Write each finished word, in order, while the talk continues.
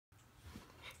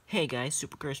Hey guys,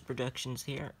 Supercurse Productions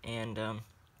here, and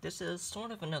this is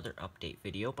sort of another update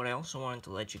video, but I also wanted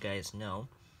to let you guys know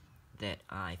that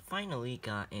I finally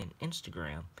got an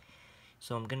Instagram.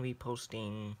 So I'm going to be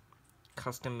posting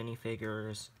custom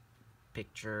minifigures,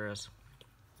 pictures,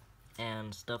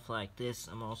 and stuff like this.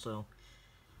 I'm also,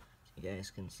 you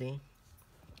guys can see,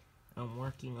 I'm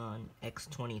working on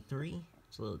X-23.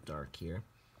 It's a little dark here,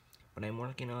 but I'm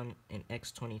working on an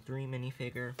X-23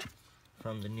 minifigure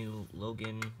from the new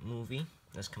Logan movie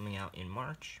that's coming out in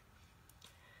March.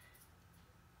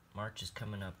 March is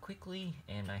coming up quickly,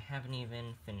 and I haven't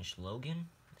even finished Logan.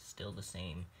 It's still the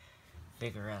same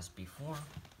figure as before.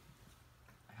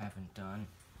 I haven't done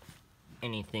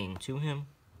anything to him,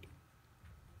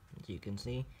 as you can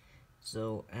see.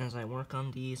 So as I work on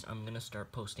these, I'm gonna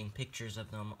start posting pictures of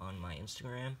them on my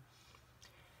Instagram.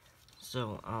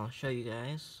 So I'll show you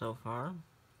guys so far.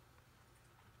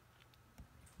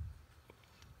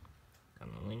 Got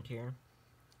my link here.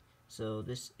 So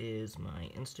this is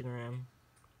my Instagram.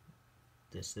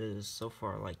 This is so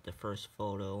far like the first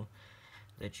photo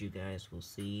that you guys will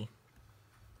see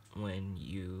when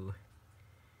you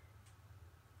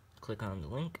click on the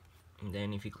link. And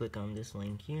then if you click on this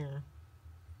link here,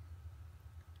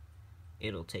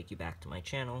 it'll take you back to my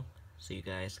channel so you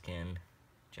guys can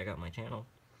check out my channel.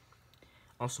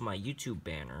 Also, my YouTube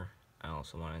banner, I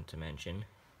also wanted to mention,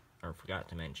 or forgot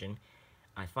to mention,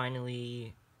 I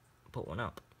finally put one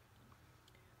up.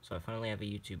 So I finally have a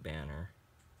YouTube banner.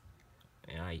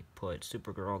 And I put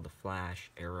Supergirl, the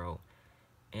Flash, Arrow,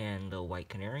 and the White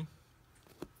Canary.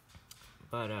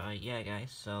 But yeah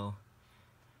guys, so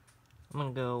I'm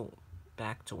gonna go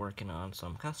back to working on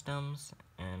some customs,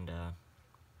 and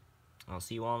I'll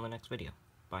see you all in the next video.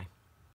 Bye.